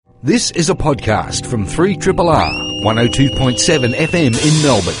This is a podcast from 3RRR 102.7 FM in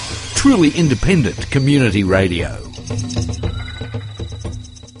Melbourne. Truly independent community radio.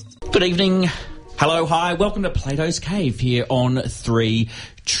 Good evening. Hello, hi. Welcome to Plato's Cave here on 3RRR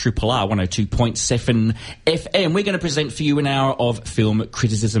 102.7 FM. We're going to present for you an hour of film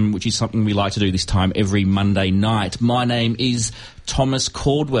criticism, which is something we like to do this time every Monday night. My name is Thomas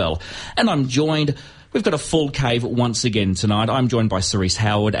Caldwell, and I'm joined... We've got a full cave once again tonight. I'm joined by Cerise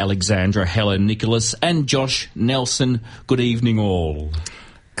Howard, Alexandra, Helen Nicholas and Josh Nelson. Good evening, all.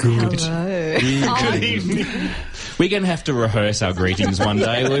 Good. Hello. Good evening. We're going to have to rehearse our greetings one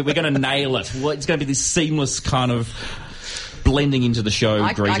day. We're going to nail it. It's going to be this seamless kind of blending into the show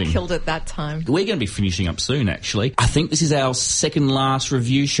greeting. I killed it that time. We're going to be finishing up soon, actually. I think this is our second last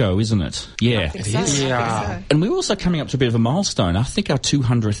review show, isn't it? Yeah. I think so. Yeah. And we're also coming up to a bit of a milestone. I think our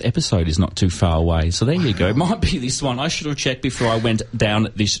 200th episode is not too far away. So there you go. It might be this one. I should have checked before I went down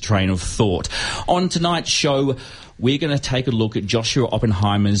this train of thought. On tonight's show, we're going to take a look at Joshua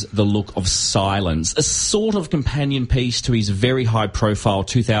Oppenheimer's The Look of Silence, a sort of companion piece to his very high-profile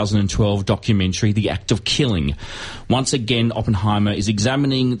 2012 documentary, The Act of Killing. Once again, Oppenheimer is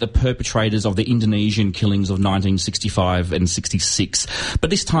examining the perpetrators of the Indonesian killings of 1965 and 66, but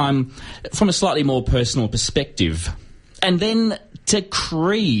this time from a slightly more personal perspective. And then to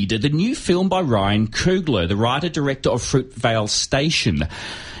Creed, the new film by Ryan Coogler, the writer-director of Fruitvale Station.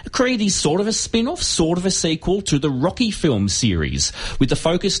 Creed is sort of a spin-off, sort of a sequel to the Rocky film series, with the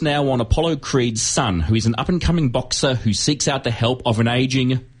focus now on Apollo Creed's son, who is an up-and-coming boxer who seeks out the help of an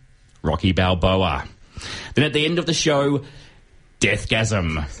ageing Rocky Balboa. Then at the end of the show,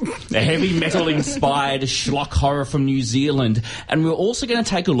 Deathgasm, a heavy metal-inspired schlock horror from New Zealand. And we're also going to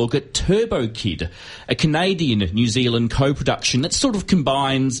take a look at Turbo Kid, a Canadian-New Zealand co-production that sort of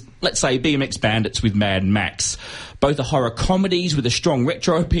combines, let's say, BMX Bandits with Mad Max. Both are horror comedies with a strong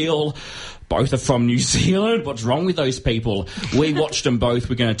retro appeal. Both are from New Zealand. What's wrong with those people? We watched them both.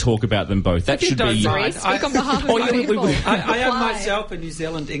 We're going to talk about them both. That should be... Sorry, speak on behalf of the people. I am myself a New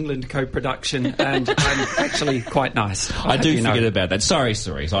Zealand-England co-production, and I'm actually quite nice. I do forget about that. Sorry.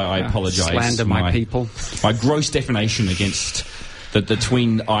 I apologise. Slander my people. My gross defamation against... The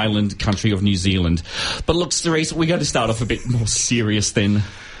twin island country of New Zealand. But look, Cerise, we're going to start off a bit more serious than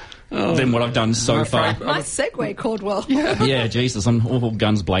what I've done so far. Nice segue, Caldwell. Yeah, Jesus, I'm all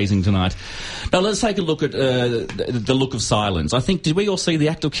guns blazing tonight. Now, let's take a look at The Look of Silence. I think, did we all see The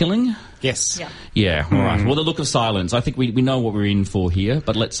Act of Killing? Yes. Yeah, all right. Well, The Look of Silence, I think we know what we're in for here,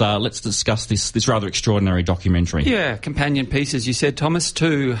 but let's discuss this rather extraordinary documentary. Yeah, companion piece, as you said, Thomas,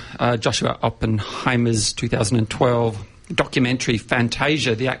 to Joshua Oppenheimer's 2012 documentary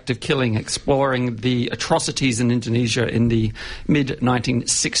Fantasia, The Act of Killing, exploring the atrocities in Indonesia in the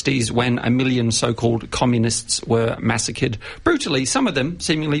mid-1960s when a million so-called communists were massacred brutally, some of them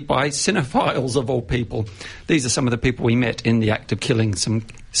seemingly by cinephiles of all people. These are some of the people we met in The Act of Killing, some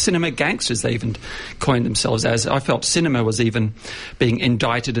cinema gangsters they even coined themselves as. I felt cinema was even being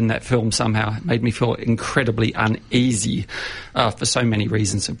indicted in that film somehow. It made me feel incredibly uneasy for so many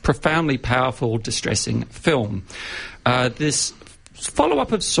reasons. A profoundly powerful, distressing film. This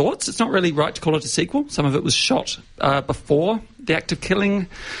follow-up of sorts, it's not really right to call it a sequel. Some of it was shot before The Act of Killing.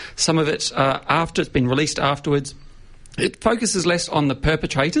 Some of it after, it's been released afterwards. It focuses less on the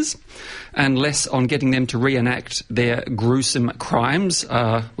perpetrators and less on getting them to reenact their gruesome crimes,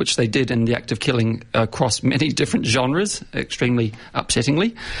 which they did in The Act of Killing across many different genres, extremely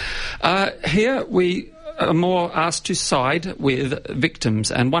upsettingly. Here we are more asked to side with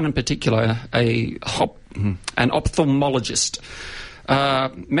victims, and one in particular, an ophthalmologist.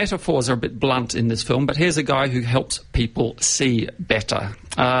 Metaphors are a bit blunt in this film, but here's a guy who helps people see better.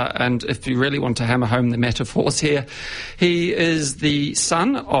 And if you really want to hammer home the metaphors here, he is the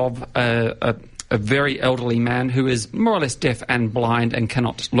son of a very elderly man who is more or less deaf and blind and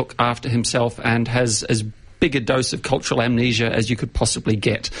cannot look after himself and has as big a dose of cultural amnesia as you could possibly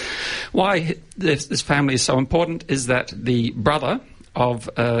get. Why this family is so important is that the brother of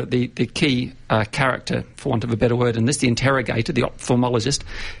the key character, for want of a better word in this, the interrogator, the ophthalmologist,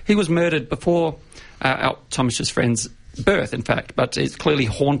 he was murdered before Thomas's friend's birth, in fact, but it's clearly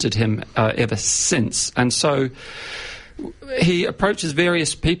haunted him ever since. And so he approaches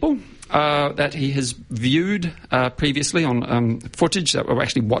various people that he has viewed previously on footage that we're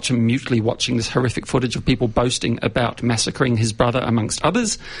actually mutely watching this horrific footage of people boasting about massacring his brother, amongst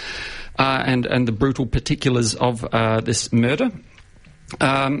others, and the brutal particulars of this murder.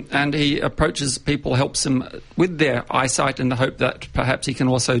 And he approaches people, helps them with their eyesight in the hope that perhaps he can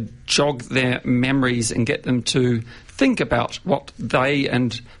also jog their memories and get them to think about what they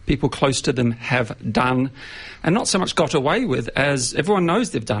and people close to them have done, and not so much got away with as everyone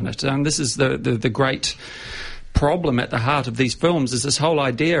knows they've done it. And this is the great problem at the heart of these films, is this whole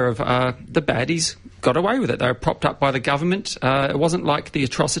idea of the baddies got away with it. They were propped up by the government. It wasn't like the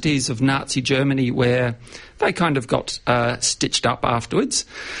atrocities of Nazi Germany where they kind of got stitched up afterwards.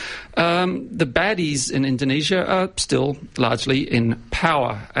 The baddies in Indonesia are still largely in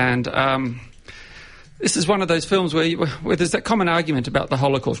power, and this is one of those films where there's that common argument about the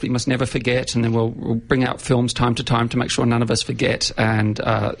Holocaust. We must never forget, and then we'll bring out films time to time to make sure none of us forget, and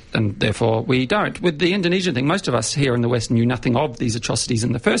therefore we don't. With the Indonesian thing, most of us here in the West knew nothing of these atrocities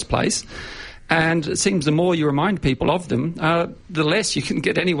in the first place, and it seems the more you remind people of them, the less you can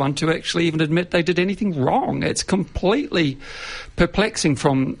get anyone to actually even admit they did anything wrong. It's completely perplexing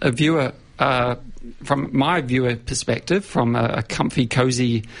from a viewer, from my viewer perspective, from a comfy,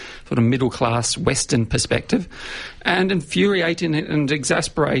 cosy, sort of middle-class Western perspective, and infuriating and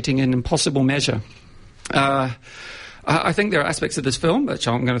exasperating in impossible measure. I think there are aspects of this film, which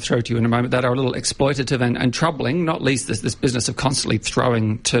I'm going to throw to you in a moment, that are a little exploitative and troubling, not least this business of constantly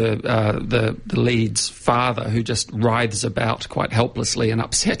throwing to the lead's father, who just writhes about quite helplessly and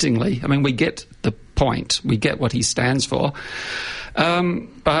upsettingly. I mean, we get the point. We get what he stands for.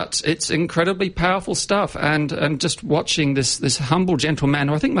 But it's incredibly powerful stuff, and just watching this humble gentleman,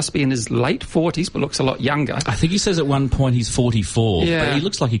 who I think must be in his late 40s but looks a lot younger. I think he says at one point he's 44, but he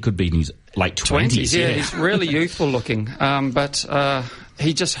looks like he could be in his late 20s. Yeah, he's really youthful looking, but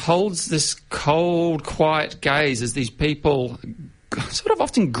he just holds this cold, quiet gaze as these people sort of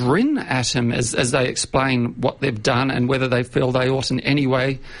often grin at him as they explain what they've done and whether they feel they ought in any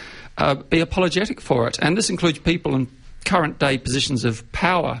way be apologetic for it. And this includes people in current-day positions of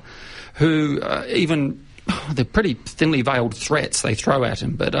power who they're pretty thinly veiled threats they throw at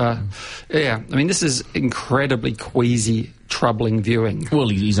him. But, I mean, this is incredibly queasy, troubling viewing. Well,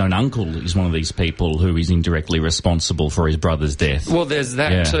 his own uncle is one of these people who is indirectly responsible for his brother's death. Well, there's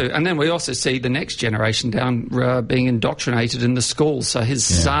that too. And then we also see the next generation down being indoctrinated in the schools. So his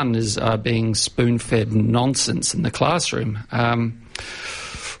son is being spoon-fed nonsense in the classroom.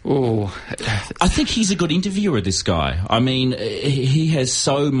 I think he's a good interviewer, this guy. I mean, he has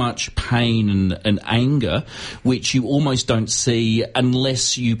so much pain and anger, which you almost don't see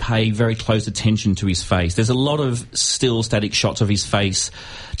unless you pay very close attention to his face. There's a lot of still static shots of his face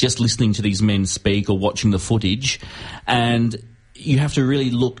just listening to these men speak or watching the footage, and you have to really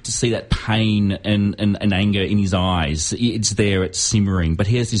look to see that pain and anger in his eyes. It's there, it's simmering, but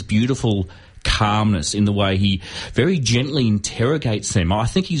he has this beautiful calmness in the way he very gently interrogates them. I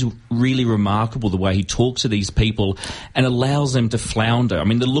think he's really remarkable the way he talks to these people and allows them to flounder. I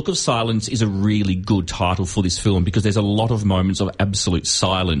mean, The Look of Silence is a really good title for this film because there's a lot of moments of absolute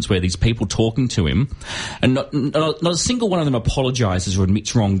silence where these people talking to him, and not a single one of them apologises or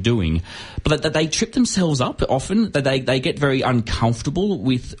admits wrongdoing, but that they trip themselves up often, that they get very uncomfortable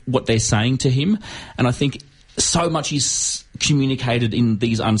with what they're saying to him. And I think so much is communicated in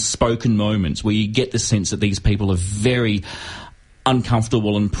these unspoken moments where you get the sense that these people are very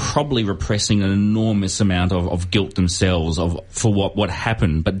uncomfortable and probably repressing an enormous amount of guilt themselves for what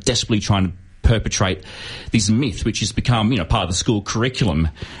happened, but desperately trying to perpetrate this myth, which has become, part of the school curriculum,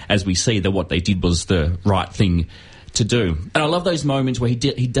 as we see that what they did was the right thing to do. And I love those moments where he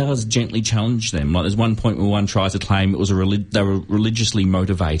does gently challenge them. Like there's one point where one tries to claim it was they were religiously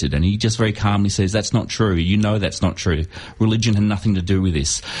motivated, and he just very calmly says, "That's not true. You know that's not true. Religion had nothing to do with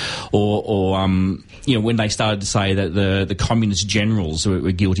this." Or when they started to say that the communist generals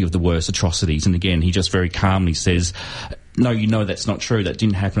were guilty of the worst atrocities, and again he just very calmly says, "No, you know that's not true. That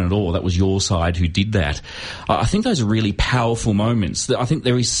didn't happen at all. That was your side who did that." I think those are really powerful moments. I think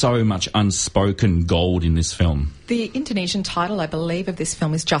there is so much unspoken gold in this film. The Indonesian title, I believe, of this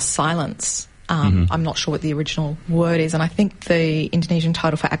film is Just Silence. I'm not sure what the original word is, and I think the Indonesian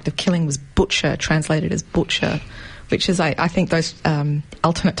title for Act of Killing was Butcher, translated as Butcher, which is, I think those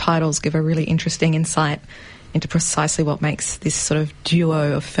alternate titles give a really interesting insight into precisely what makes this sort of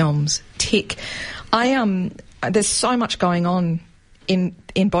duo of films tick. There's so much going on in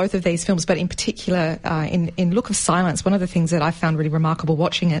both of these films, but in particular in Look of Silence, one of the things that I found really remarkable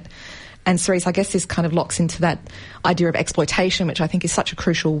watching it, and Cerise, I guess this kind of locks into that idea of exploitation, which I think is such a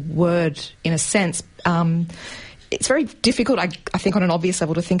crucial word in a sense. It's very difficult, I think, on an obvious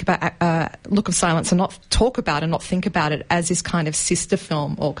level to think about Look of Silence and not talk about and not think about it as this kind of sister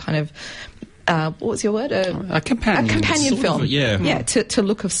film or kind of what was your word? A companion film. To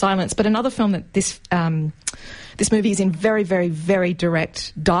Look of Silence. But another film that this movie is in very, very, very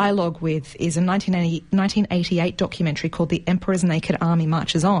direct dialogue with is a 1988 documentary called The Emperor's Naked Army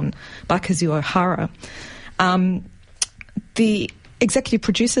Marches On by Kazuo Hara. The executive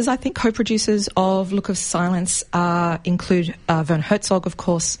producers, I think, co-producers of Look of Silence include Werner Herzog, of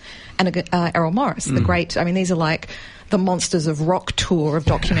course, and Errol Morris, the great... I mean, these are like the Monsters of Rock tour of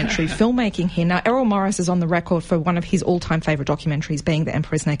documentary filmmaking here. Now, Errol Morris is on the record for one of his all-time favourite documentaries being The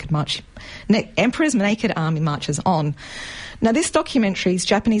Emperor's Naked Army Marches On. Now, this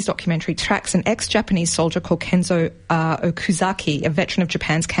Japanese documentary, tracks an ex-Japanese soldier called Kenzo Okuzaki, a veteran of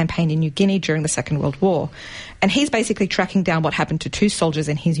Japan's campaign in New Guinea during the Second World War. And he's basically tracking down what happened to 2 soldiers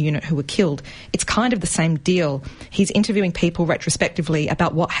in his unit who were killed. It's kind of the same deal. He's interviewing people retrospectively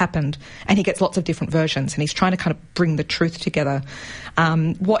about what happened, and he gets lots of different versions, and he's trying to kind of bring the truth together.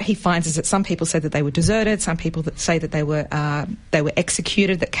 What he finds is that some people say that they were deserted, some people that say that they were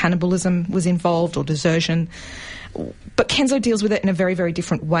executed, that cannibalism was involved or desertion. But Kenzo deals with it in a very, very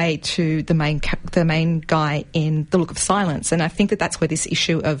different way to the main guy in The Look of Silence, and I think that that's where this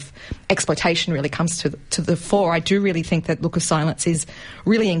issue of exploitation really comes to the fore. I do really think that Look of Silence is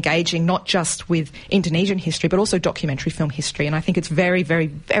really engaging not just with Indonesian history but also documentary film history, and I think it's very, very,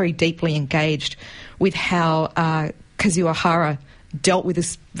 very deeply engaged with how Kazuo Hara dealt with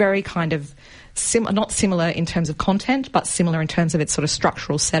this very kind of not similar in terms of content, but similar in terms of its sort of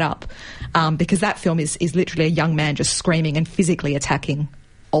structural setup, because that film is literally a young man just screaming and physically attacking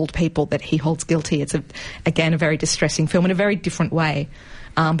old people that he holds guilty. It's, again, a very distressing film in a very different way.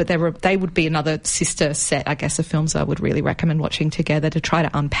 But they would be another sister set, I guess, of films I would really recommend watching together to try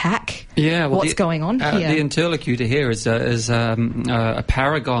to unpack what's going on here. The interlocutor here is a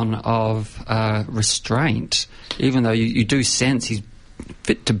paragon of restraint, even though you do sense he's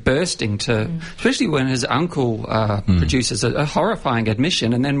fit to bursting, especially when his uncle produces a horrifying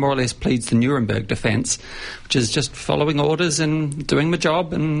admission and then more or less pleads the Nuremberg defence, which is just following orders and doing my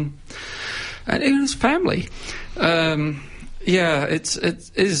job and even his family.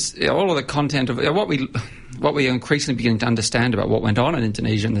 It is all of the content of what we increasingly begin to understand about what went on in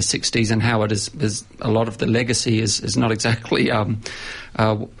Indonesia in the 60s and how it is a lot of the legacy is not exactly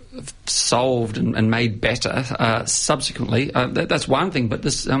solved and made better subsequently. That's one thing, but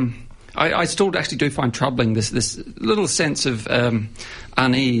this I still actually do find troubling this little sense of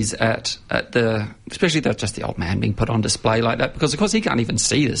unease at the, especially just the old man being put on display like that, because of course he can't even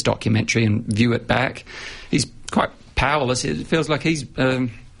see this documentary and view it back. He's quite powerless. It feels like he's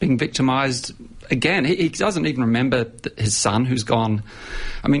being victimised again. He doesn't even remember his son who's gone.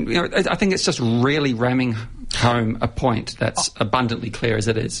 I mean, I think it's just really ramming home a point that's abundantly clear as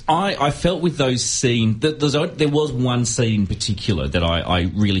it is. I felt with those scenes, there was one scene in particular that I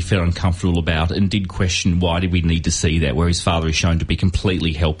really felt uncomfortable about and did question why did we need to see that, where his father is shown to be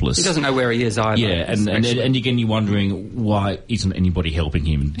completely helpless. He doesn't know where he is either. Yeah, and again you're wondering why isn't anybody helping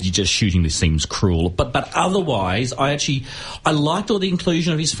him? You're just shooting this seems cruel. But otherwise, I liked all the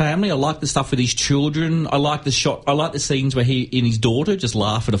inclusion of his family. I liked the stuff with his children. I liked the scenes where he and his daughter just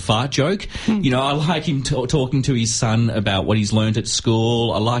laugh at a fart joke. I like him talking to his son about what he's learned at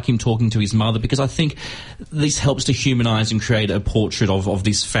school. I like him talking to his mother, because I think this helps to humanise and create a portrait of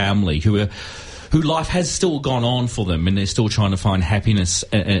this family who life has still gone on for them and they're still trying to find happiness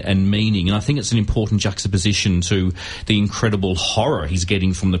and meaning. And I think it's an important juxtaposition to the incredible horror he's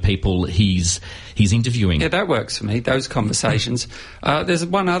getting from the people he's interviewing. Yeah, that works for me, those conversations. There's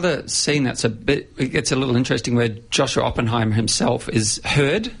one other scene it gets a little interesting, where Joshua Oppenheimer himself is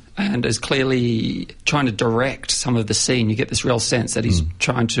heard and is clearly trying to direct some of the scene. You get this real sense that he's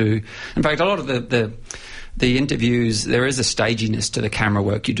trying to... In fact, a lot of the interviews, there is a staginess to the camera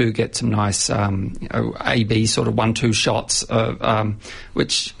work. You do get some nice A-B sort of 1-2 shots,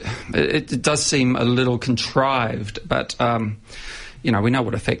 which it does seem a little contrived, but... we know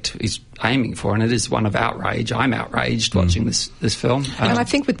what effect he's aiming for, and it is one of outrage. I'm outraged watching this film. And I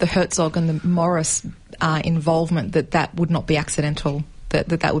think with the Herzog and the Morris involvement, that would not be accidental.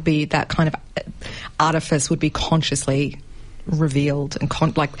 That would be, that kind of artifice would be consciously revealed and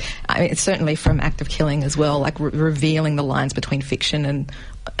it's certainly from Act of Killing as well, like revealing the lines between fiction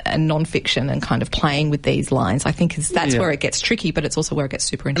and non-fiction and kind of playing with these lines. I think that's where it gets tricky, but it's also where it gets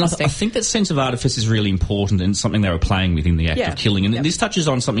super interesting. I think that sense of artifice is really important and something they were playing with in the Act of Killing. And this touches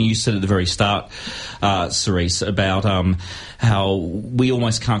on something you said at the very start, Cerise, about how we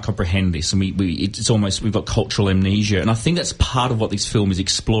almost can't comprehend this, and we've got cultural amnesia. And I think that's part of what this film is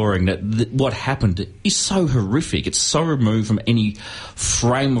exploring, that what happened is so horrific. It's so removed from any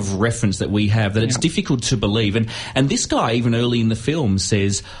frame of reference that we have that it's difficult to believe. And this guy, even early in the film,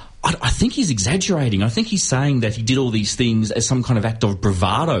 says, I think he's exaggerating. I think he's saying that he did all these things as some kind of act of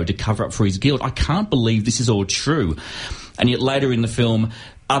bravado to cover up for his guilt. I can't believe this is all true. And yet later in the film,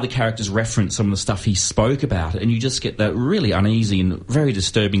 other characters reference some of the stuff he spoke about, and you just get that really uneasy and very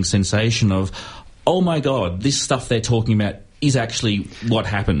disturbing sensation of, oh my God, this stuff they're talking about is actually what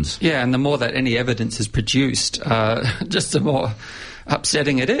happens. Yeah, and the more that any evidence is produced, just the more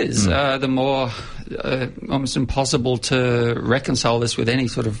upsetting it is. The more almost impossible to reconcile this with any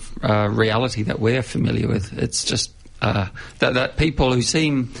sort of reality that we're familiar with. It's just that people who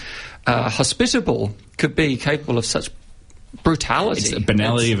seem hospitable could be capable of such brutality. It's a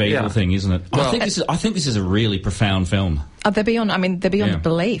banality of evil thing, isn't it? Well, I think this is a really profound film. They're beyond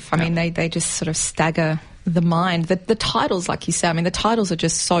belief. I mean, they just sort of stagger the mind. The titles, like you say, I mean, the titles are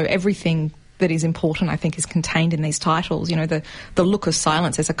just so everything that is important, I think, is contained in these titles. You know, the look of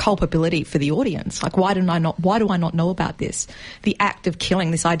silence. There's a culpability for the audience. Like, why do I not know about this? The act of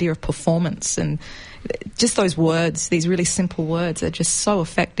killing, this idea of performance, and just those words, these really simple words, are just so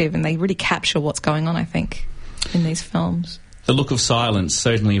effective, and they really capture what's going on, I think, in these films. The Look of Silence,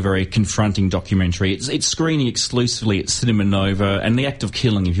 certainly a very confronting documentary. It's screening exclusively at Cinema Nova, and The Act of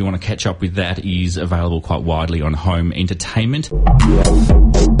Killing, if you want to catch up with that, is available quite widely on home entertainment.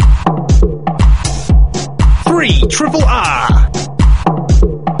 3RRR.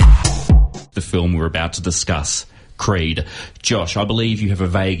 The film we're about to discuss, Creed. Josh, I believe you have a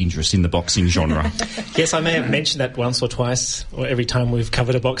vague interest in the boxing genre. Yes, I may have mentioned that once or twice, or every time we've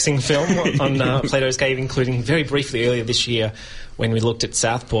covered a boxing film on Plato's Cave, including very briefly earlier this year when we looked at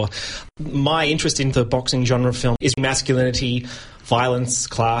Southpaw. My interest in the boxing genre film is masculinity, violence,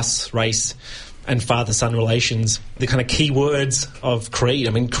 class, race, and father-son relations, the kind of key words of Creed.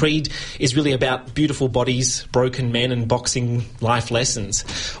 I mean, Creed is really about beautiful bodies, broken men, and boxing life lessons.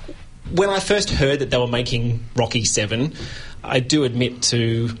 When I first heard that they were making Rocky VII, I do admit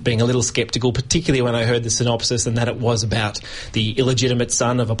to being a little sceptical, particularly when I heard the synopsis and that it was about the illegitimate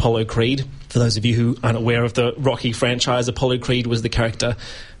son of Apollo Creed. For those of you who aren't aware of the Rocky franchise, Apollo Creed was the character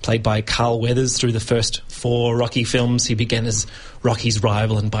played by Carl Weathers through the first 4 Rocky films. He began as Rocky's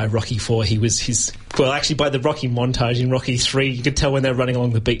rival, and by Rocky IV he was his... Well, actually, by the Rocky montage in Rocky III, you could tell when they're running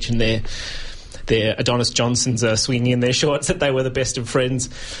along the beach and their Adonis Johnsons are swinging in their shorts that they were the best of friends.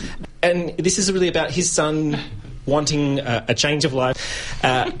 And this is really about his son wanting a change of life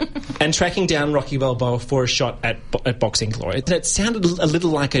and tracking down Rocky Balboa for a shot at boxing glory. And it sounded a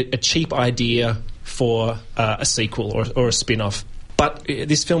little like a cheap idea for a sequel or a spin-off. But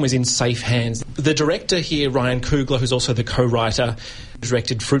this film is in safe hands. The director here, Ryan Coogler, who's also the co-writer,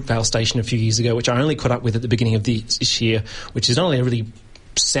 directed Fruitvale Station a few years ago, which I only caught up with at the beginning of this year, which is not only a really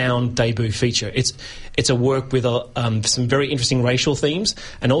sound debut feature. It's a work with some very interesting racial themes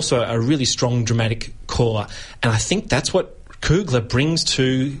and also a really strong dramatic core. And I think that's what Coogler brings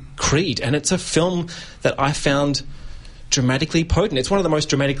to Creed. And it's a film that I found dramatically potent. It's one of the most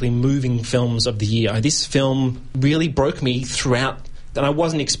dramatically moving films of the year. This film really broke me throughout, and I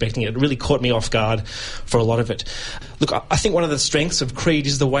wasn't expecting it. It really caught me off guard for a lot of it. Look, I think one of the strengths of Creed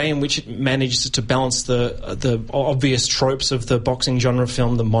is the way in which it managed to balance the obvious tropes of the boxing genre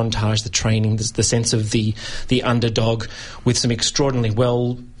film, the montage, the training, the sense of the underdog, with some extraordinarily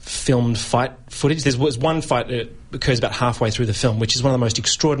well-filmed fight footage. There was one fight that occurs about halfway through the film, which is one of the most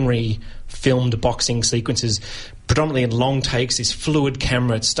extraordinary filmed boxing sequences, predominantly in long takes. This fluid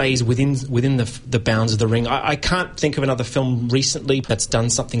camera, it stays within the bounds of the ring. I can't think of another film recently that's done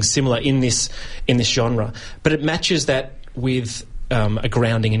something similar in this genre, but it matches that with a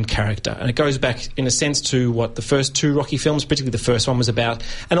grounding in character, and it goes back in a sense to what the first 2 Rocky films, particularly the first one, was about,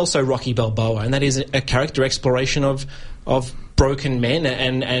 and also Rocky Balboa, and that is a character exploration of broken men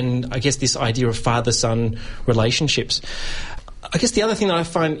and I guess this idea of father-son relationships. I guess the other thing that I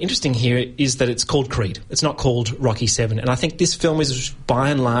find interesting here is that it's called Creed. It's not called Rocky VII. And I think this film is, by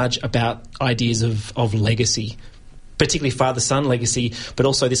and large, about ideas of legacy, particularly father-son legacy, but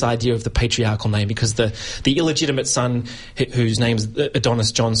also this idea of the patriarchal name, because the illegitimate son, whose name's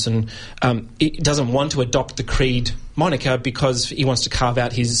Adonis Johnson, doesn't want to adopt the Creed moniker because he wants to carve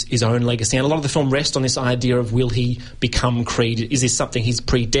out his own legacy. And a lot of the film rests on this idea of, will he become Creed? Is this something he's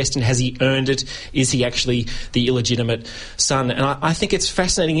predestined? Has he earned it? Is he actually the illegitimate son? And I think it's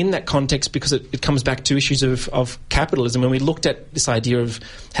fascinating in that context because it comes back to issues of capitalism. And we looked at this idea of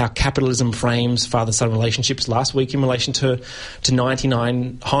how capitalism frames father-son relationships last week in relation to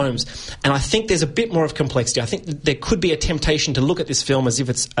 99 Homes. And I think there's a bit more of complexity. I think there could be a temptation to look at this film as if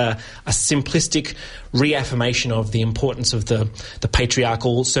it's a simplistic reaffirmation of the importance of the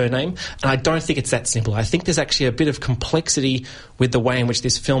patriarchal surname, and I don't think it's that simple. I think there's actually a bit of complexity with the way in which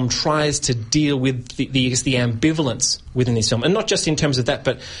this film tries to deal with the ambivalence within this film, and not just in terms of that,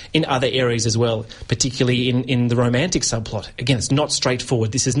 but in other areas as well, particularly in the romantic subplot. Again, it's not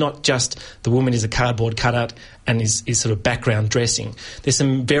straightforward. This is not just the woman is a cardboard cutout and is sort of background dressing. There's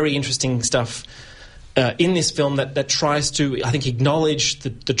some very interesting stuff in this film that tries to, I think, acknowledge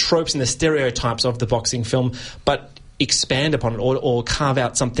the tropes and the stereotypes of the boxing film, but expand upon it or carve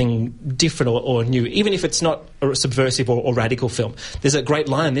out something different or new, even if it's not a subversive or radical film. There's a great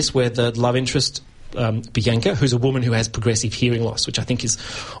line in this where the love interest, Bianca, who's a woman who has progressive hearing loss, which I think is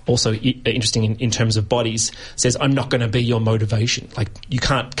also interesting in terms of bodies, says, "I'm not going to be your motivation. Like, you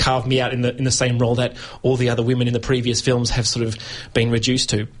can't carve me out in the same role that all the other women in the previous films have sort of been reduced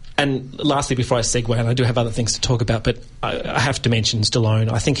to." And lastly, before I segue, and I do have other things to talk about, but I have to mention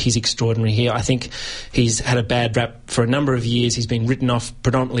Stallone. I think he's extraordinary here. I think he's had a bad rap for a number of years. He's been written off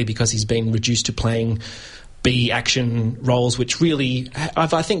predominantly because he's been reduced to playing B-action roles, which really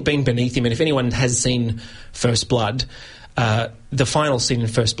have, I think, been beneath him. And if anyone has seen First Blood, the final scene in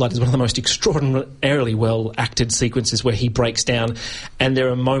First Blood is one of the most extraordinarily well-acted sequences where he breaks down, and there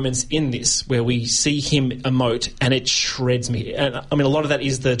are moments in this where we see him emote and it shreds me. And I mean, a lot of that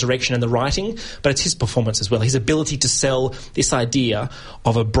is the direction and the writing, but it's his performance as well. His ability to sell this idea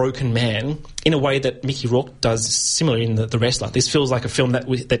of a broken man in a way that Mickey Rourke does similarly in The Wrestler. This feels like a film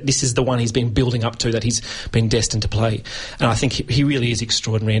that this is the one he's been building up to, that he's been destined to play. And I think he really is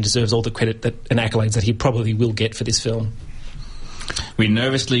extraordinary and deserves all the credit and accolades that he probably will get for this film. We're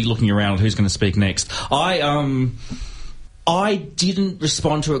nervously looking around at who's going to speak next. I didn't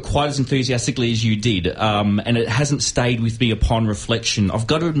respond to it quite as enthusiastically as you did, and it hasn't stayed with me upon reflection. I've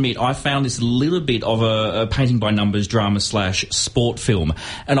got to admit, I found this a little bit of a painting-by-numbers drama/sport film,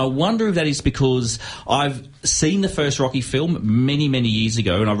 and I wonder if that is because I've seen the first Rocky film many, many years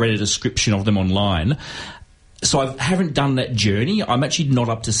ago, and I read a description of them online. So I haven't done that journey. I'm actually not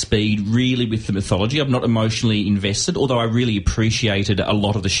up to speed really with the mythology. I'm not emotionally invested, although I really appreciated a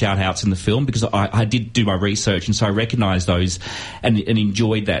lot of the shout-outs in the film because I did do my research, and so I recognised those and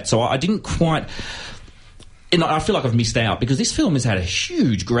enjoyed that. So I didn't quite... And I feel like I've missed out because this film has had a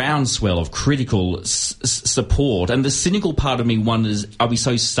huge groundswell of critical support, and the cynical part of me wonders, are we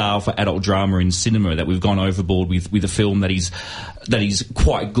so starved for adult drama in cinema that we've gone overboard with a film that is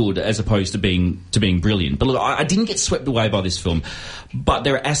quite good as opposed to being brilliant? But look, I didn't get swept away by this film, but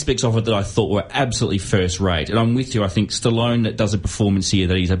there are aspects of it that I thought were absolutely first rate, and I'm with you. I think Stallone does a performance here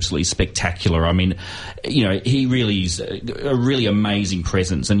that is absolutely spectacular. I mean, you know, he really is a really amazing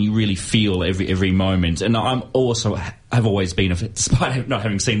presence, and you really feel every moment. And I've always been, despite not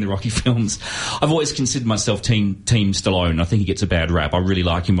having seen the Rocky films, I've always considered myself team Stallone. I think he gets a bad rap. I really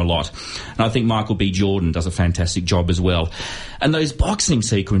like him a lot. And I think Michael B. Jordan does a fantastic job as well. And those boxing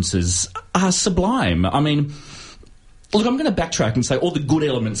sequences are sublime. I mean, look, I'm going to backtrack and say all the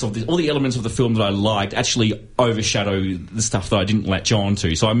elements of the film that I liked actually overshadow the stuff that I didn't latch on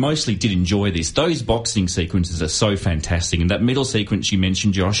to. So I mostly did enjoy this. Those boxing sequences are so fantastic. And that middle sequence you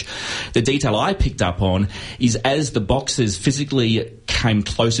mentioned, Josh, the detail I picked up on is as the boxers physically came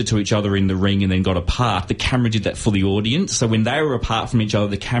closer to each other in the ring and then got apart, the camera did that for the audience. So when they were apart from each other,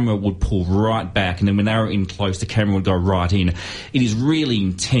 the camera would pull right back. And then when they were in close, the camera would go right in. It is really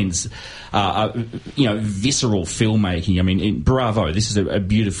intense, visceral filmmaking. I mean, bravo, this is a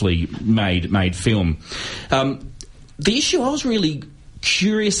beautifully made film. The issue I was really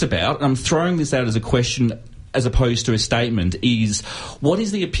curious about, and I'm throwing this out as a question as opposed to a statement, is what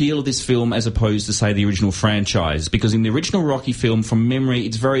is the appeal of this film as opposed to, say, the original franchise? Because in the original Rocky film, from memory,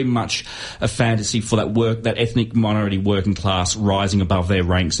 it's very much a fantasy for that ethnic minority working class rising above their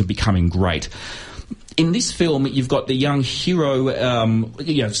ranks and becoming great. In this film, you've got the young hero,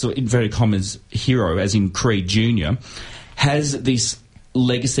 so inverted commas hero, as in Creed Jr., has this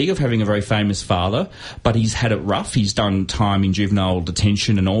legacy of having a very famous father, but he's had it rough. He's done time in juvenile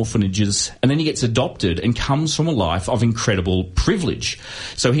detention and orphanages, and then he gets adopted and comes from a life of incredible privilege.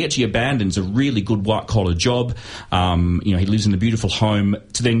 So he actually abandons a really good white-collar job. He lives in a beautiful home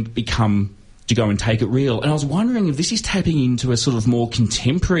to then to go and take it real. And I was wondering if this is tapping into a sort of more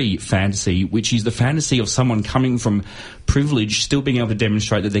contemporary fantasy, which is the fantasy of someone coming from privilege still being able to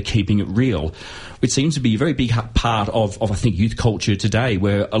demonstrate that they're keeping it real, which seems to be a very big part of I think, youth culture today,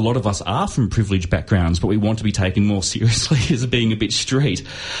 where a lot of us are from privileged backgrounds, but we want to be taken more seriously as being a bit street.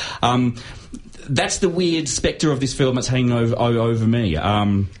 That's the weird spectre of this film that's hanging over me.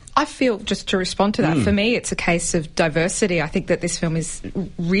 I feel, just to respond to that, for me it's a case of diversity. I think that this film is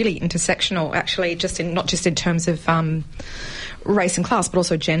really intersectional, actually, not just in terms of race and class, but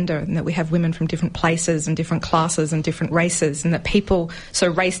also gender, and that we have women from different places and different classes and different races, and that so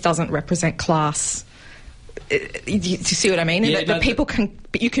race doesn't represent class. Do you see what I mean? Yeah, that people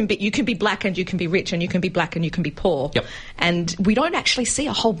you can be black and you can be rich, and you can be black and you can be poor. Yep. And we don't actually see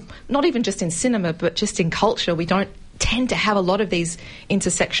not even just in cinema, but just in culture, we don't tend to have a lot of these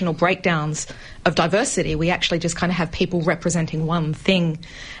intersectional breakdowns of diversity. We actually just kind of have people representing one thing.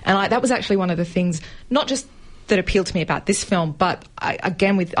 And that was actually one of the things, not just that appealed to me about this film, but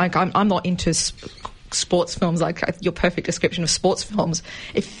I'm not into sports films, like your perfect description of sports films.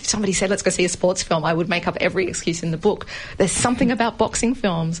 If somebody said, let's go see a sports film, I would make up every excuse in the book. There's something about boxing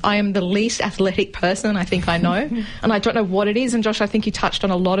films. I am the least athletic person I think I know, and I don't know what it is. And Josh, I think you touched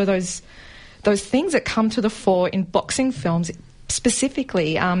on a lot of those things that come to the fore in boxing films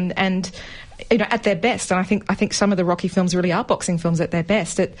specifically, and at their best. And I think some of the Rocky films really are boxing films at their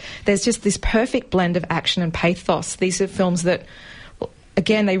best. There's just this perfect blend of action and pathos. These are films that,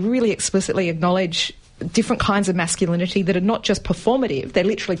 again, they really explicitly acknowledge different kinds of masculinity that are not just performative, they're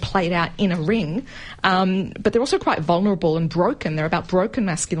literally played out in a ring, but they're also quite vulnerable and broken. They're about broken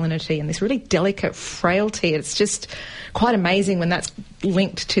masculinity and this really delicate frailty. It's just quite amazing when that's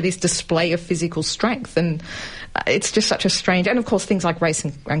linked to this display of physical strength, and it's just such a strange... And of course things like race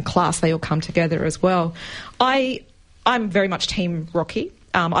and class, they all come together as well. I'm very much Team Rocky.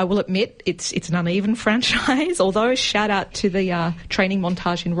 I will admit it's an uneven franchise, although shout out to the training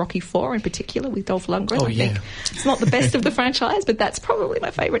montage in Rocky IV in particular with Dolph Lundgren. I think it's not the best of the franchise, but that's probably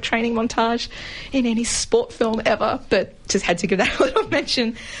my favourite training montage in any sport film ever, but just had to give that a little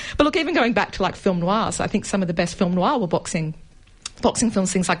mention. But look, even going back to like film noirs, I think some of the best film noir were boxing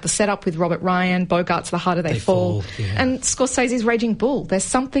films, things like The Setup with Robert Ryan, Bogart's The Harder They Fall, and Scorsese's Raging Bull. There's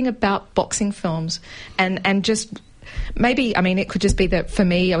something about boxing films and just... Maybe, I mean, it could just be that for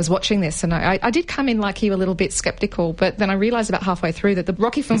me, I was watching this and I did come in like you a little bit sceptical, but then I realised about halfway through that the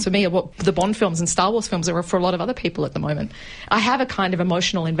Rocky films for me are what the Bond films and Star Wars films are for a lot of other people at the moment. I have a kind of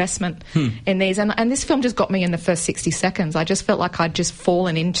emotional investment in these, and this film just got me in the first 60 seconds. I just felt like I'd just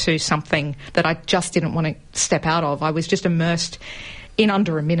fallen into something that I just didn't want to step out of. I was just immersed in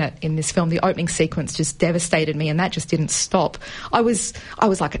under a minute in this film. The opening sequence just devastated me, and that just didn't stop. I was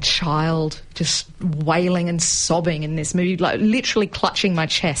like a child, just wailing and sobbing in this movie, like literally clutching my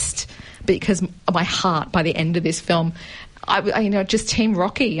chest because my heart by the end of this film. Just Team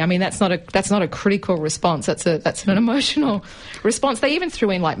Rocky. I mean, that's not a critical response. That's an emotional response. They even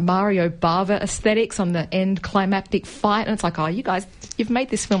threw in like Mario Bava aesthetics on the end climactic fight, and it's like, oh, you guys, you've made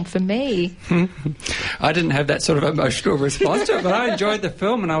this film for me. I didn't have that sort of emotional response to it, but I enjoyed the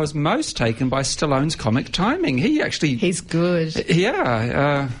film, and I was most taken by Stallone's comic timing. He's good.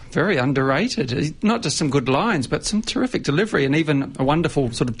 Yeah, very underrated. Not just some good lines, but some terrific delivery, and even a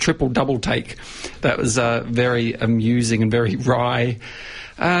wonderful sort of triple double take that was very amusing and very wry.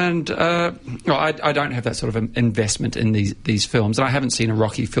 And I don't have that sort of investment in these films, and I haven't seen a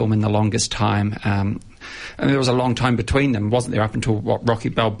Rocky film in the longest time. And there was a long time between them, wasn't there, up until Rocky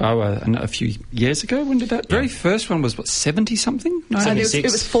Balboa a few years ago? When did that? Very first one was, 70-something? No, it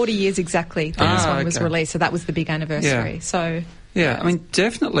was 40 years exactly that this one was released, so that was the big anniversary. So... Yeah, I mean,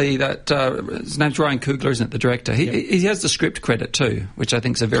 definitely that... his name's Ryan Coogler, isn't it, the director? He has the script credit too, which I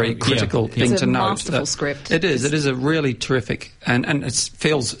think is a very critical thing to note. It's a masterful script. It is. It is a really terrific... And it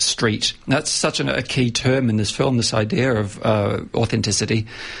feels street. That's such a key term in this film, this idea of authenticity.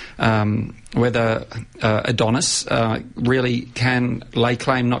 Whether Adonis really can lay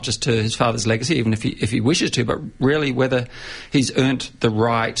claim not just to his father's legacy, even if he wishes to, but really whether he's earned the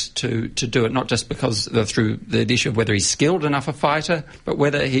right to do it, not just because through the issue of whether he's skilled enough a fighter, but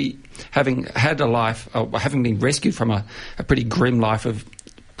whether he, having had a life, having been rescued from a pretty grim life of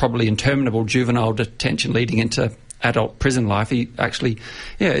probably interminable juvenile detention leading into adult prison life, he actually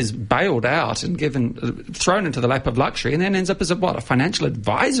is bailed out and thrown into the lap of luxury, and then ends up as a financial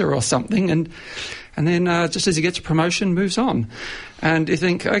advisor or something, and then just as he gets a promotion, moves on. And you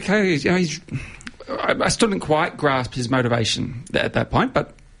think, okay, I still didn't quite grasp his motivation at that point, but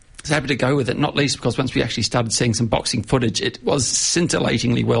I was happy to go with it, not least because once we actually started seeing some boxing footage, it was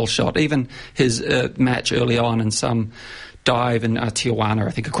scintillatingly well shot. Even his match early on and some dive in Tijuana,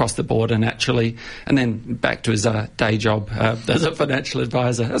 I think, across the border naturally, and then back to his day job as a financial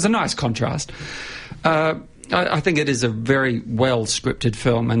advisor. It was a nice contrast. I think it is a very well scripted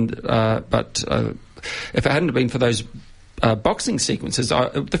film, but if it hadn't been for those boxing sequences,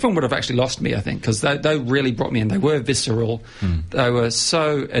 the film would have actually lost me, I think, because they really brought me in. They were visceral. They were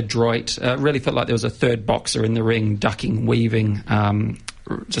so adroit. Really felt like there was a third boxer in the ring, ducking, weaving.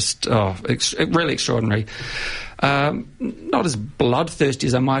 Really extraordinary. Not as bloodthirsty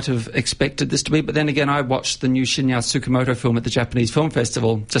as I might have expected this to be, but then again, I watched the new Shinya Tsukamoto film at the Japanese Film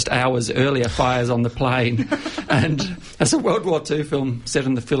Festival just hours earlier, Fires on the Plain, and as a World War II film set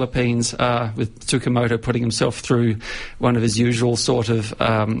in the Philippines, with Tsukamoto putting himself through one of his usual sort of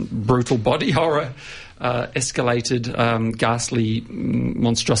brutal body horror escalated, ghastly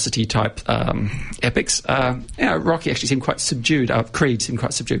monstrosity type epics, Rocky actually seemed quite subdued. Creed seemed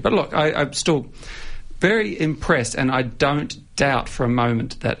quite subdued. But look, I'm still very impressed, and I don't doubt for a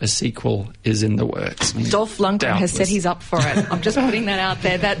moment that a sequel is in the works. Dolph Lundgren has said he's up for it. I'm just putting that out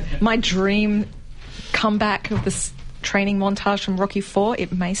there. That my dream comeback of this training montage from Rocky IV,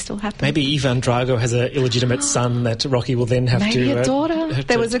 it may still happen. Maybe Ivan Drago has an illegitimate son that Rocky will then have Maybe to... a daughter.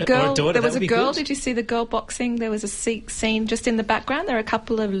 There was a girl. There was a girl. Good. Did you see the girl boxing? There was a scene just in the background. There are a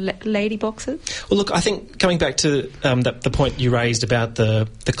couple of lady boxers. Well, look, I think coming back to the point you raised about the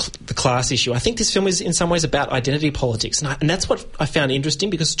class issue, I think this film is in some ways about identity politics, and that's what I found interesting,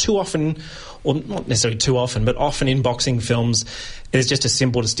 because too often, or not necessarily too often, but often in boxing films, there's just a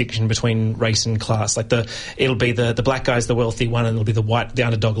simple distinction between race and class. Like it'll be the black guy's the wealthy one, and it'll be the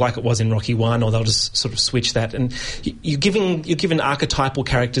underdog, like it was in Rocky 1, or they'll just sort of switch that. And you're given archetypal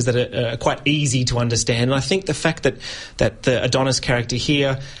characters that are quite easy to understand. And I think the fact that the Adonis character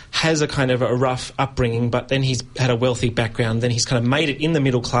here has a kind of a rough upbringing, but then he's had a wealthy background, then he's kind of made it in the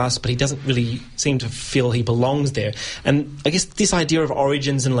middle class, but he doesn't really seem to feel he belongs there. And I guess this idea of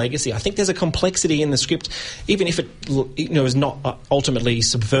origins and legacy, I think there's a complexity in the script, even if it is not ultimately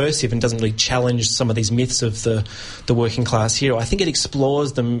subversive and doesn't really challenge some of these myths of the working class hero. I think it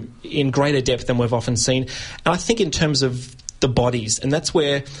explores them in greater depth than we've often seen. And I think in terms of the bodies, and that's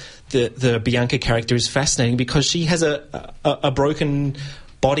where the Bianca character is fascinating, because she has a broken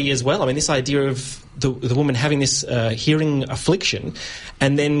body as well. I mean, this idea of the woman having this hearing affliction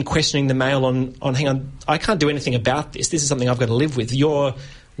and then questioning the male on, hang on, I can't do anything about this. This is something I've got to live with. You're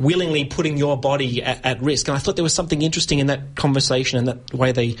willingly putting your body at risk. And I thought there was something interesting in that conversation and that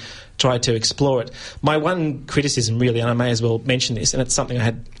way they tried to explore it. My one criticism, really, and I may as well mention this, and it's something I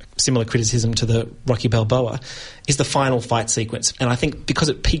had similar criticism to the Rocky Balboa, is the final fight sequence. And I think because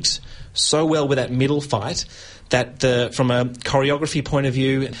it peaks so well with that middle fight, that from a choreography point of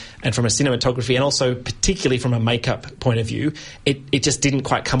view and from a cinematography, and also particularly from a makeup point of view, it just didn't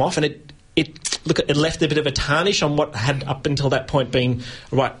quite come off, and it left a bit of a tarnish on what had up until that point been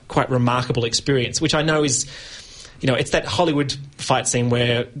quite remarkable experience, which I know is, it's that Hollywood fight scene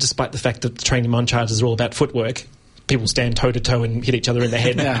where, despite the fact that the training montages are all about footwork, people stand toe-to-toe and hit each other in the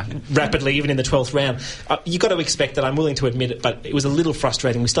head rapidly, even in the 12th round. You've got to expect that. I'm willing to admit it, but it was a little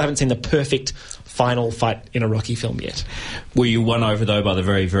frustrating. We still haven't seen the perfect final fight in a Rocky film yet. Were you won over, though, by the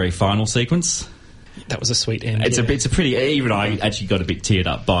very, very final sequence? That was a sweet end. It's a pretty. Even I actually got a bit teared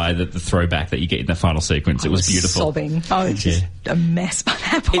up by the throwback that you get in the final sequence. It was beautiful. Sobbing. I was just a mess by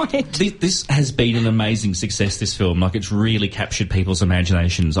that point. This has been an amazing success. This film, like, it's really captured people's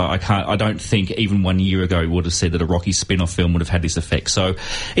imaginations. I don't think even 1 year ago we would have said that a Rocky spin-off film would have had this effect. So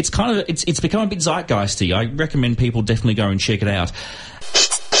it's it's become a bit zeitgeisty. I recommend people definitely go and check it out.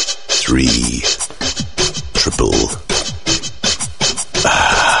 3 triple.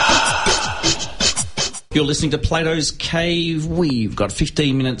 You're listening to Plato's Cave. We've got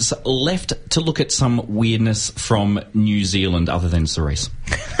 15 minutes left to look at some weirdness from New Zealand, other than Cerise.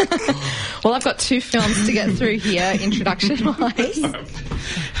 Well, I've got 2 films to get through here, introduction-wise.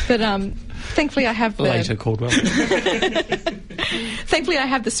 But thankfully I have Later, Caldwell. Thankfully I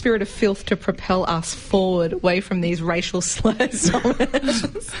have the spirit of filth to propel us forward away from these racial slurs.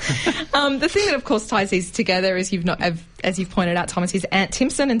 The thing that, of course, ties these together, as you've pointed out, Thomas, is Ant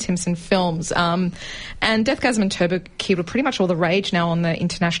Timpson and Timpson Films. And Deathgasm and Turbo Kid were pretty much all the rage now on the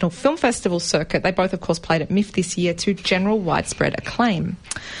International Film Festival circuit. They both, of course, played at MIFF this year to general widespread acclaim.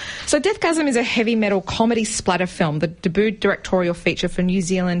 So Deathgasm is a heavy metal comedy splatter film, the debut directorial feature for New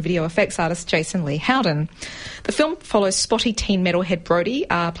Zealand video effects artist Jason Lee Howden. The film follows spotty teen metalhead Brody,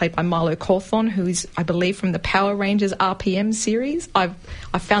 played by Milo Cawthorne, who is, I believe, from the Power Rangers RPM series. I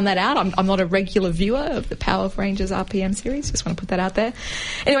found that out. I'm not a regular viewer of the Power Rangers RPM series. Just want to put that out there.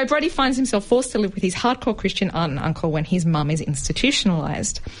 Anyway, Brody finds himself forced to live with his hardcore Christian aunt and uncle when his mum is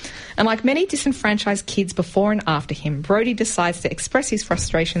institutionalised. And like many disenfranchised kids before and after him, Brody decides to express his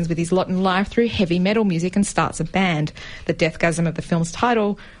frustrations with his lot in life through heavy metal music and starts a band, the Deathgasm of the film's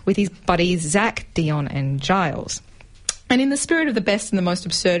title, with his buddies Zach, Dion and Giles. And in the spirit of the best and the most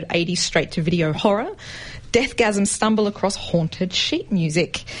absurd 80s straight-to-video horror, Deathgasm stumble across haunted sheet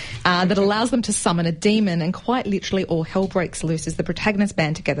music that allows them to summon a demon, and quite literally all hell breaks loose as the protagonist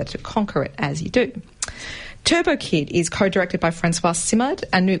band together to conquer it, as you do. Turbo Kid is co-directed by Francois Simard,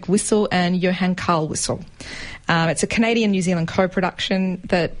 Anouk Wissel and Johan Carl Wissel. It's a Canadian-New Zealand co-production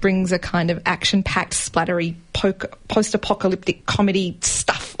that brings a kind of action-packed, splattery, post-apocalyptic comedy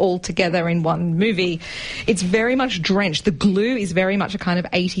stuff all together in one movie. It's very much drenched. The glue is very much a kind of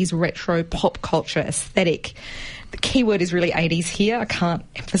 80s retro pop culture aesthetic. The key word is really 80s here. I can't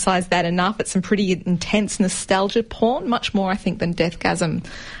emphasise that enough. It's some pretty intense nostalgia porn, much more, I think, than Deathgasm.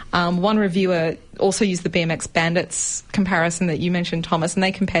 One reviewer also used the BMX Bandits comparison that you mentioned, Thomas, and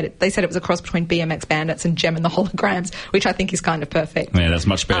they compared it. They said it was a cross between BMX Bandits and Gem and the Holograms, which I think is kind of perfect. Yeah, that's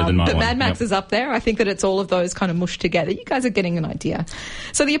much better than my but one. Mad Max is up there. I think that it's all of those kind of mushed together. You guys are getting an idea.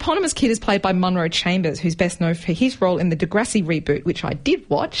 So the eponymous kid is played by Monroe Chambers, who's best known for his role in the Degrassi reboot, which I did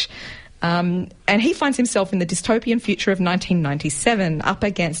watch. And he finds himself in the dystopian future of 1997 up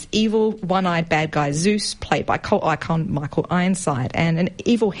against evil, one-eyed bad guy Zeus, played by cult icon Michael Ironside, and an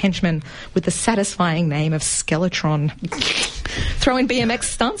evil henchman with the satisfying name of Skeletron. Throw in BMX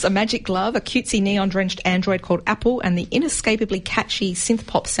stunts, a magic glove, a cutesy neon-drenched android called Apple, and the inescapably catchy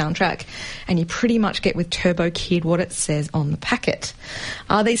synth-pop soundtrack, and you pretty much get with Turbo Kid what it says on the packet.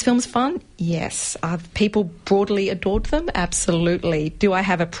 Are these films fun? Yes. Have people broadly adored them? Absolutely. Do I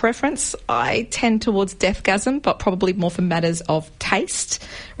have a preference? I tend towards Deathgasm, but probably more for matters of taste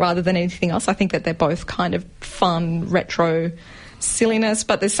rather than anything else. I think that they're both kind of fun, retro silliness,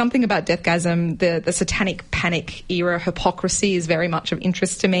 but there's something about Deathgasm, the satanic panic era hypocrisy is very much of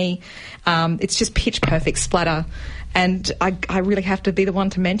interest to me. It's just pitch perfect splatter. And I really have to be the one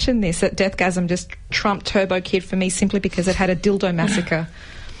to mention this, that Deathgasm just trumped Turbo Kid for me simply because it had a dildo massacre.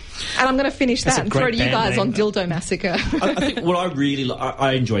 And I'm going to finish that and throw to you guys on Dildo Massacre. I think what I really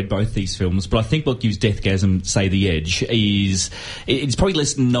I enjoyed both these films, but I think what gives Deathgasm, say, the edge is it's probably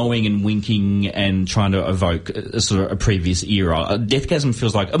less knowing and winking and trying to evoke a sort of a previous era. Deathgasm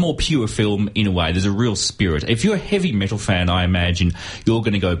feels like a more pure film in a way. There's a real spirit. If you're a heavy metal fan, I imagine you're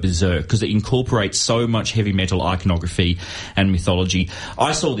going to go berserk because it incorporates so much heavy metal iconography and mythology.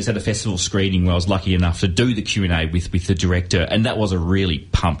 I saw this at a festival screening where I was lucky enough to do the Q&A with the director, and that was a really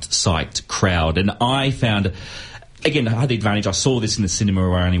pumped, psyched crowd. And I found, again, I had the advantage. I saw this in the cinema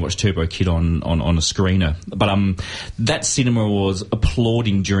where I only watched Turbo Kid on a screener. But that cinema was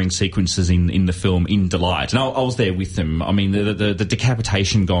applauding during sequences in the film in delight. And I was there with them. I mean, the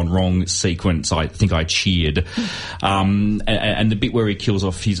decapitation gone wrong sequence, I think I cheered. And the bit where he kills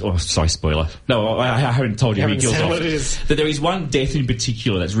off his... Oh, sorry, spoiler. No, I haven't told you who he kills off. What it is. That there is one death in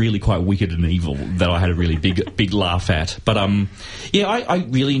particular that's really quite wicked and evil that I had a really big laugh at. But, yeah, I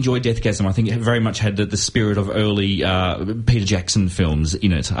really enjoyed Deathgasm. I think it very much had the spirit of early Peter Jackson films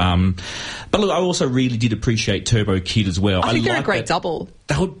in it. But look, I also really did appreciate Turbo Kid as well. I think they're a great double.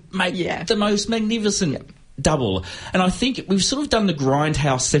 They would make the most magnificent double. And I think we've sort of done the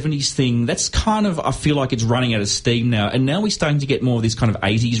Grindhouse 70s thing. That's kind of, I feel like it's running out of steam now. And now we're starting to get more of this kind of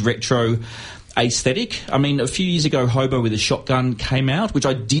 80s retro aesthetic. I mean, a few years ago, Hobo with a Shotgun came out, which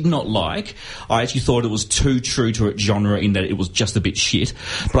I did not like. I actually thought it was too true to its genre in that it was just a bit shit.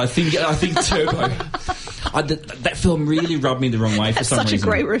 But I think Turbo... that film really rubbed me the wrong way for some reason. Such a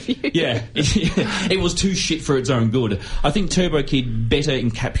great review. Yeah. It was too shit for its own good. I think Turbo Kid better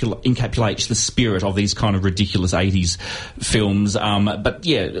encapsulates the spirit of these kind of ridiculous 80s films, but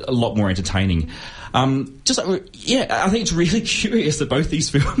yeah, a lot more entertaining. I think it's really curious that both these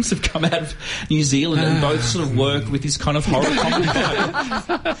films have come out of New Zealand and both sort of work with this kind of horror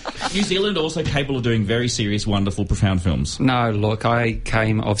comedy. New Zealand also capable of doing very serious, wonderful, profound films. No, look, I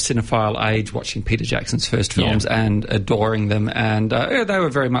came of cinephile age watching Peter Jackson's first films and adoring them, and they were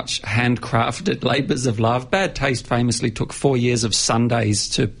very much handcrafted labours of love. Bad Taste famously took 4 years of Sundays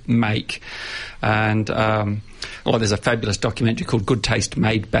to make, and... there's a fabulous documentary called Good Taste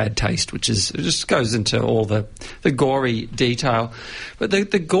Made Bad Taste, which just goes into all the gory detail. But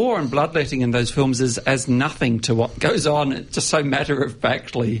the gore and bloodletting in those films is as nothing to what goes on. It's just so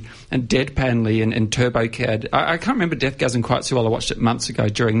matter-of-factly and deadpanly in Turbo Kid. I can't remember Deathgasm quite so well. I watched it months ago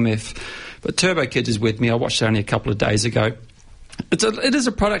during MIF. But Turbo Kid is with me. I watched it only a couple of days ago. It is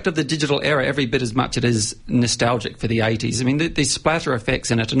a product of the digital era every bit as much it is nostalgic for the 80s. I mean, the splatter effects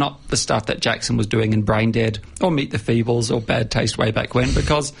in it are not the stuff that Jackson was doing in Brain Dead or Meet the Feebles or Bad Taste way back when,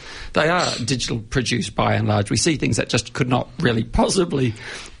 because they are digital produced by and large. We see things that just could not really possibly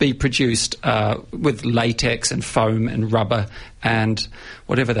be produced with latex and foam and rubber and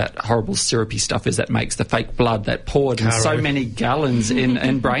whatever that horrible syrupy stuff is that makes the fake blood that poured in so many gallons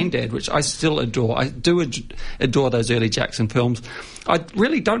in Brain Dead, which I still adore. I do adore those early Jackson films. I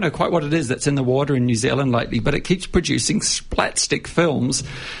really don't know quite what it is that's in the water in New Zealand lately, but it keeps producing splatstick films.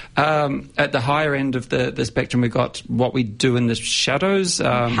 At the higher end of the spectrum, we've got What We Do in the Shadows.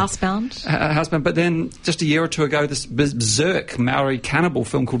 Housebound. Housebound. But then just a year or two ago, this berserk Maori cannibal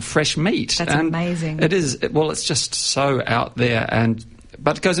film called Fresh Meat. That's amazing. It is. Well, it's just so out there.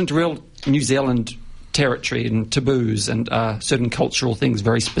 But it goes into real New Zealand territory and taboos and certain cultural things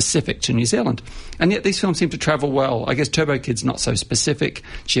very specific to New Zealand. And yet these films seem to travel well. I guess Turbo Kid's not so specific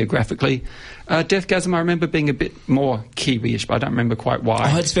geographically. Deathgasm, I remember being a bit more Kiwi-ish, but I don't remember quite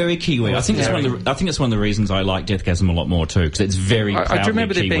why. Oh, it's very Kiwi. I think it's one of the reasons I like Deathgasm a lot more too, because it's very proudly I do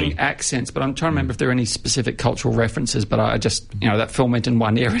remember Kiwi. there being accents, but I'm trying to remember if there are any specific cultural references, but I just, that film went in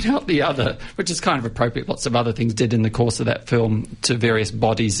one ear and out the other, which is kind of appropriate. Lots of other things did in the course of that film to various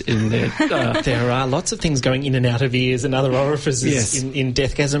bodies in there. There are lots of things going in and out of ears and other orifices in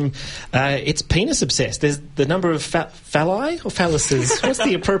Deathgasm. It's penis obsessed. There's the number of phalli or phalluses. What's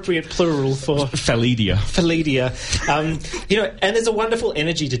the appropriate plural for Phalidia? Phalidia. And there's a wonderful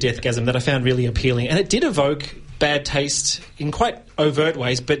energy to Deathgasm that I found really appealing, and it did evoke bad taste in quite overt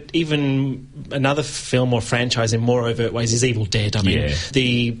ways, but even another film or franchise in more overt ways is Evil Dead. I mean,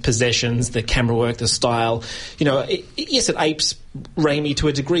 the possessions, the camera work, the style, yes, it apes Raimi to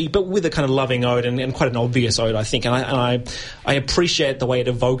a degree, but with a kind of loving ode and quite an obvious ode, I think. And I appreciate the way it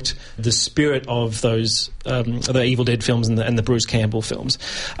evoked the spirit of those the Evil Dead films and the Bruce Campbell films.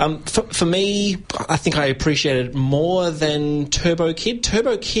 For me, I think I appreciated it more than Turbo Kid.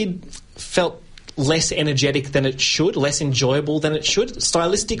 Turbo Kid felt less energetic than it should, less enjoyable than it should.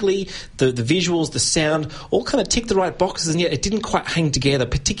 Stylistically, the visuals, the sound, all kind of ticked the right boxes, and yet it didn't quite hang together,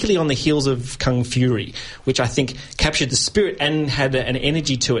 particularly on the heels of Kung Fury, which I think captured the spirit and had an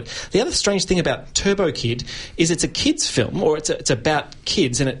energy to it. The other strange thing about Turbo Kid is it's a kids' film, or it's about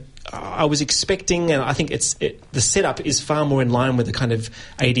kids, and I was expecting, and I think the setup is far more in line with the kind of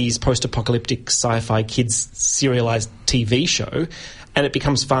 80s post-apocalyptic sci-fi kids serialised TV show, and it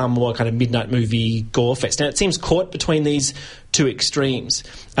becomes far more kind of midnight movie gore fest. And it seems caught between these two extremes.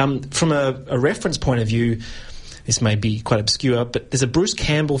 From a reference point of view, this may be quite obscure, but there's a Bruce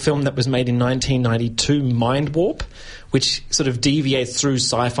Campbell film that was made in 1992, Mind Warp, which sort of deviates through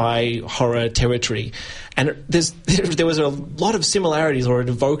sci-fi horror territory. And there was a lot of similarities, or it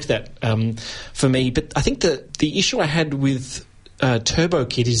evoked that for me. But I think the issue I had with Turbo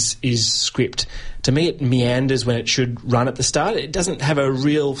Kid is script. To me, it meanders when it should run at the start. It doesn't have a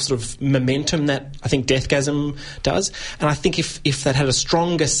real sort of momentum that I think Deathgasm does. And I think if that had a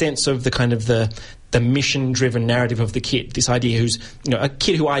stronger sense of the kind of the mission-driven narrative of the kid, this idea who's a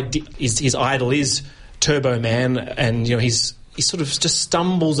kid who his idol is Turbo Man, and he sort of just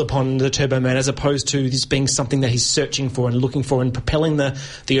stumbles upon the Turbo Man as opposed to this being something that he's searching for and looking for and propelling the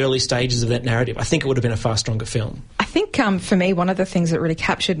early stages of that narrative. I think it would have been a far stronger film. I think for me, one of the things that really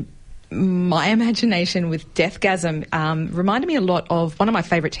captured my imagination with Deathgasm reminded me a lot of one of my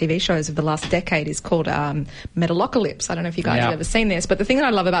favourite TV shows of the last decade is called Metalocalypse. I don't know if you guys have ever seen this, but the thing that I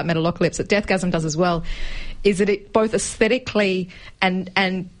love about Metalocalypse that Deathgasm does as well is that it both aesthetically and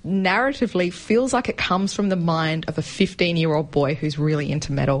narratively feels like it comes from the mind of a 15-year-old boy who's really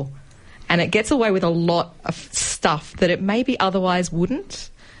into metal. And it gets away with a lot of stuff that it maybe otherwise wouldn't.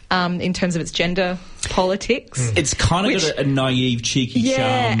 In terms of its gender politics. It's kind of got a naive, cheeky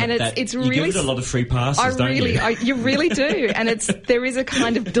charm. And it's really... You give it a lot of free passes, don't you? You really do. And there is a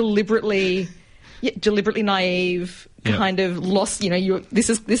kind of deliberately naive kind of lost. This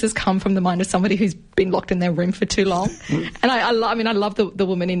has come from the mind of somebody who's been locked in their room for too long. And I love the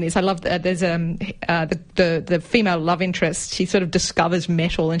woman in this. I love there's the female love interest. She sort of discovers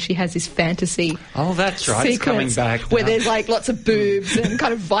metal, and she has this fantasy. Oh, that's right. It's coming back now. Where there's like lots of boobs and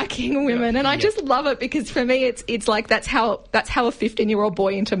kind of Viking women, and I just love it because for me it's like that's how a 15-year-old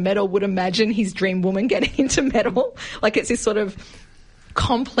boy into metal would imagine his dream woman getting into metal. Like it's this sort of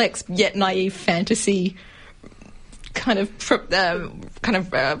complex yet naive fantasy kind of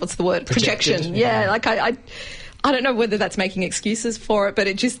what's the word? Projection. Yeah, like I don't know whether that's making excuses for it, but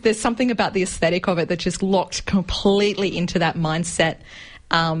there's something about the aesthetic of it that just locked completely into that mindset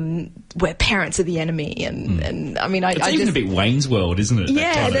where parents are the enemy, and I mean, it's even a bit Wayne's World, isn't it?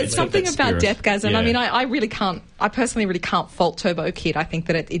 Yeah, there's something about Deathgasm. Yeah. I mean, I personally really can't fault Turbo Kid. I think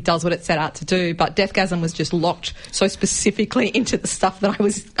that it does what it set out to do, but Deathgasm was just locked so specifically into the stuff that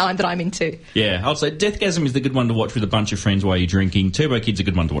I'm into. Yeah, I'll say Deathgasm is the good one to watch with a bunch of friends while you're drinking. Turbo Kid's a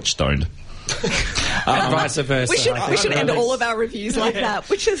good one to watch stoned. Vice versa. We should end all of our reviews like that,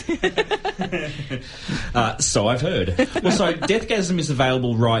 which is... So I've heard. Well, so Deathgasm is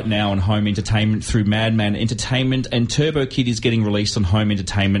available right now on home entertainment through Madman Entertainment, and Turbo Kid is getting released on home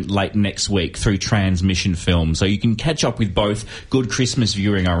entertainment late next week through Transmission Film. So you can catch up with both. Good Christmas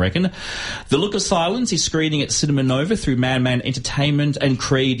viewing, I reckon. The Look of Silence is screening at Cinema Nova through Madman Entertainment, and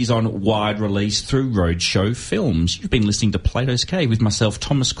Creed is on wide release through Roadshow Films. You've been listening to Plato's Cave with myself,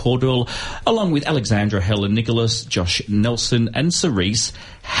 Thomas Cordwell, along with Alexandra Helen Nicholas, Josh Nelson and Cerise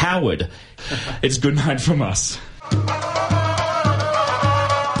Howard. It's good night from us.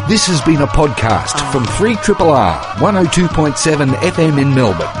 This has been a podcast from 3RRR 102.7 FM in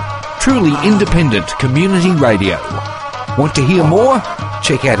Melbourne. Truly independent community radio. Want to hear more?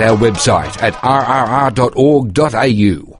 Check out our website at rrr.org.au.